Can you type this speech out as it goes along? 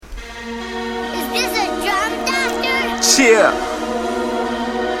Yeah.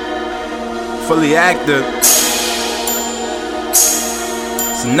 Fully active.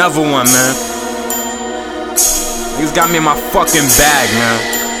 It's another one, man. Niggas got me in my fucking bag, man.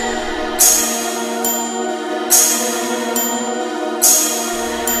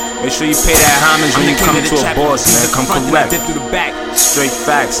 Make sure you pay that homage when you come to a boss, man. Come correct. Straight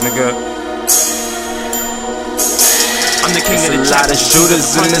facts, nigga. I'm the king of the trap. A lot of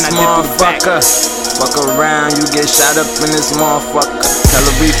shooters in this motherfucker. Fuck around, you get shot up in this motherfucker. Tell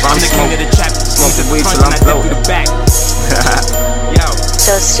a reef I'm smoke the weed till I'm floating.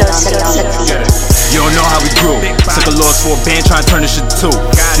 You don't know how we grew. Took a loss for a band, trying to turn this shit to two.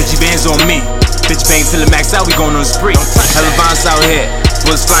 Digi bands on me. Bitch bang till it max out, we going on a spree. Hella violence out here.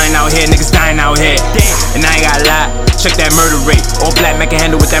 Bullets flying out here, niggas dying out here. And I ain't gotta lie, check that murder rate. All black make a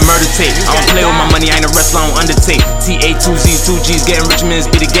handle with that murder tape. I don't play with my money, I ain't a wrestler, I don't undertake. TA, 2Z's, 2G's, getting rich minutes,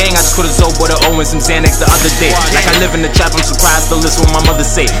 be the gang. I just put a Zoe, bought a O and some Xanax the other day. Like I live in the trap, I'm surprised, still listen what my mother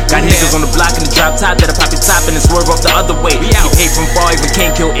say. Got niggas on the block in the drop top, that'll pop your top and swerve off the other way. Keep hate from far, even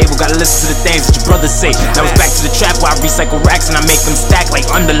can't kill Abel. Gotta listen to the things that your brothers say. Now it's back to the trap where I recycle racks and I make them stack like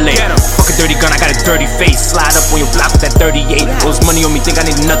underlay. Fuck a dirty gun, I got a dirty face. Slide up on your block with that 38. All this money on me, think I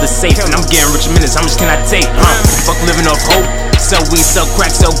need another safe. And I'm getting rich minutes, how much can I take? Fuck living off hope. Sell weed, sell crack,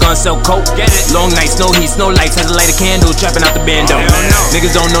 sell guns, sell coke. Long nights, no heat, no lights. Had to light a candle, trapping out the bando.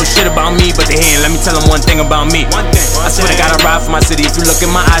 Niggas don't know shit about me, but they hearing. Let me tell them one thing about me. I swear I gotta ride for my city. If you look in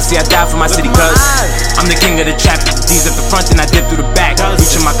my eyes, see I die for my city. Cause I'm the king of the trap. D's at the front and I dip through the back.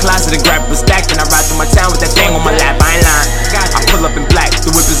 Reach in my closet and grab a stack. Then I ride through my town with that thing on my lap. I ain't lying. I pull up in black. The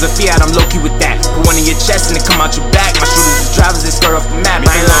whip is a Fiat, I'm low-key with that. Put one in your chest and it come out your back. My shooters is drivers, they skirt off the map.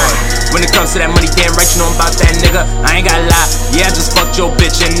 I ain't lying. When it comes to that money, damn right, you know about that nigga. I ain't gotta lie, yeah, I just fucked your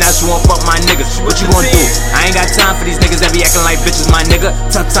bitch and now she won't fuck my niggas. What you gonna do? I ain't got time for these niggas that be acting like bitches, my nigga.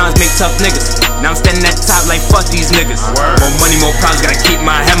 Tough times make tough niggas. Now I'm standing at the top like fuck these niggas. More money, more problems, gotta keep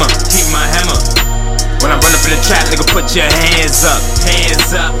my hammer. Keep my hammer. When I run up in the trap, nigga, put your hands up. Hands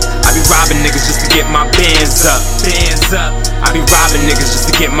up. I be robbing niggas just to get my bands up. Bands up. I be robbing niggas just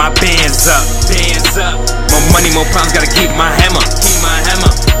to get my bands up. Bands up. More money, more problems, gotta keep my hammer. Keep my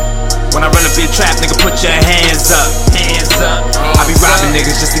hammer. When I run up in the trap, nigga, put your hands up. Hands up. I be robbing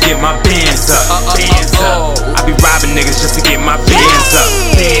niggas just to get my bands up. Bands up. I be robbing niggas just to get my bands up.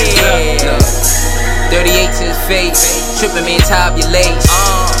 Bands up. 38 to his face. Tripping me and tie up your lace.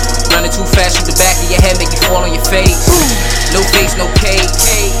 Running too fast, shoot the back of your head, make you fall on your face. No face, no case.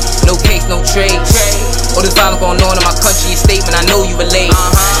 No case, no trace. All this violence going on in my country, a statement, I know you relate.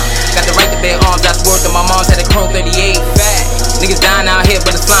 Got the right to bear arms, that's worth it. My mom's had a chrome 38. Niggas dying out here,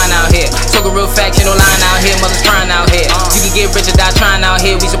 brothers flying out here. Talk a real fact, you no lying out here. Mothers crying out here. You can get rich or die trying out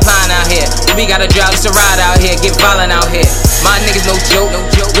here. We supplying out here. We got a job, it's a ride out here. Get violent out here. My niggas no joke.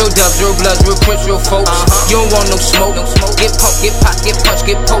 Real dubs, real bloods, real crips, real folks. You don't want no smoke. Get poked, get popped, get punched,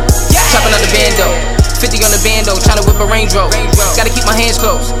 get poked. Chopping on the bando. 50 on the bando, tryna whip a Range Rover. Gotta keep my hands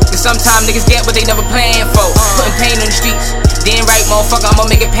closed. Cause sometimes niggas get what they never planned for. Putting pain on the streets. Damn right, motherfucker, I'ma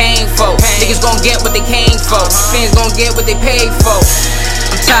make it painful. Niggas gon' get what they came for. Fans gon' get what they paid for.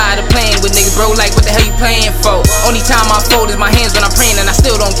 I'm tired of playing with niggas, bro, like what the hell you playing for? Only time I fold is my hands when I'm praying and I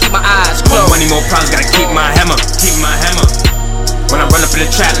still don't keep my eyes closed. More money, more problems, gotta keep my hammer. Keep my hammer. When I run up in the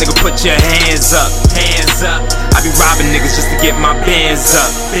trap, nigga, put your hands up. Hands up. I be robbing niggas just to get my bands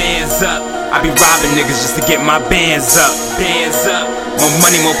up. Bands up. I be robbing niggas just to get my bands up. Bands up. More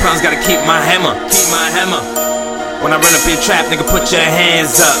money, more problems, gotta keep my hammer. Keep my hammer. When I run up in the trap, nigga, put your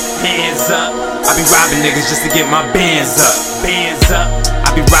hands up. Hands up. I be robbing niggas just to get my bands up. Bands up.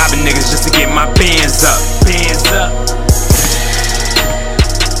 I be robbing niggas just to get my bands up. Bands up.